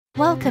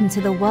Welcome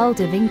to the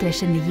world of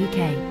English in the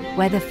UK,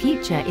 where the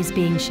future is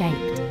being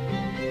shaped.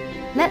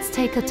 Let's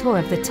take a tour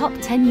of the top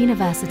 10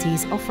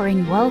 universities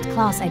offering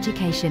world-class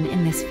education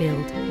in this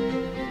field.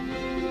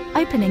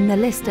 Opening the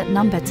list at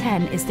number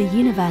 10 is the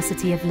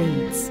University of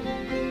Leeds.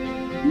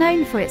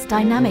 Known for its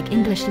dynamic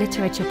English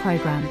literature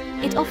program,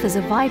 it offers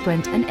a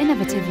vibrant and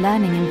innovative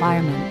learning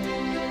environment.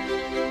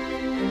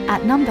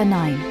 At number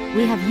 9,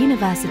 we have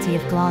University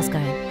of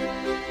Glasgow.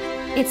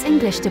 Its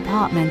English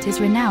department is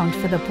renowned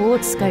for the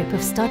broad scope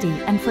of study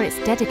and for its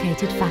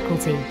dedicated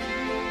faculty.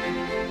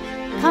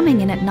 Coming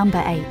in at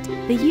number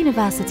 8, the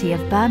University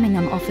of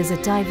Birmingham offers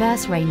a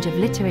diverse range of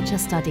literature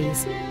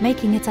studies,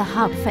 making it a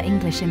hub for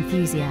English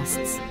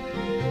enthusiasts.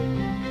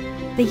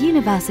 The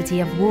University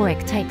of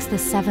Warwick takes the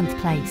 7th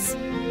place.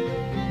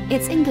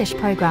 Its English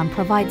program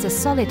provides a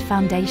solid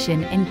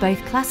foundation in both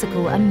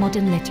classical and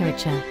modern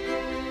literature.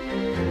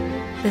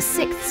 The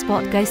 6th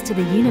spot goes to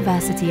the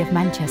University of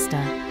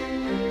Manchester.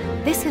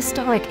 This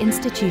historic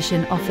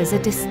institution offers a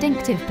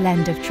distinctive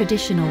blend of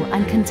traditional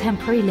and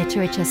contemporary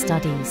literature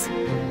studies.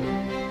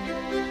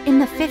 In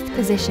the 5th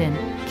position,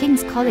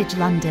 King's College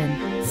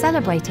London,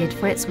 celebrated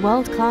for its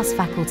world-class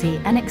faculty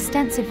and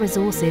extensive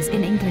resources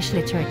in English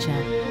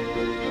literature.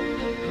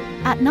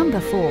 At number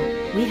 4,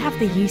 we have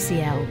the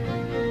UCL.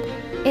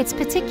 It's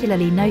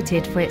particularly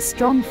noted for its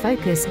strong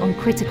focus on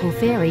critical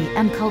theory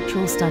and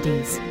cultural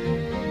studies.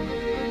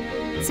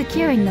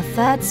 Securing the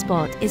 3rd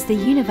spot is the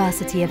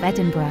University of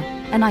Edinburgh,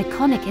 an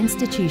iconic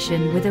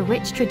institution with a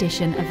rich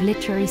tradition of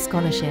literary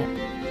scholarship.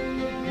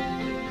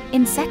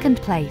 In 2nd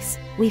place,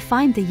 we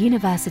find the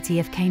University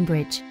of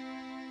Cambridge.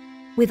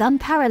 With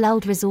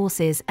unparalleled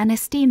resources and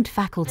esteemed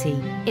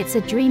faculty, it's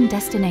a dream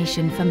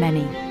destination for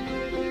many.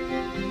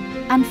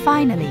 And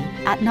finally,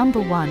 at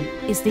number 1,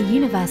 is the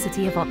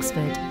University of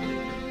Oxford.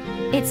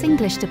 Its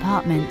English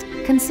department,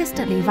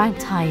 consistently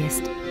ranked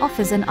highest,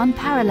 offers an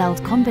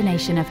unparalleled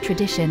combination of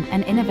tradition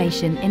and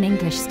innovation in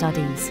English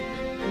studies.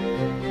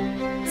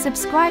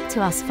 Subscribe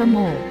to us for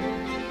more.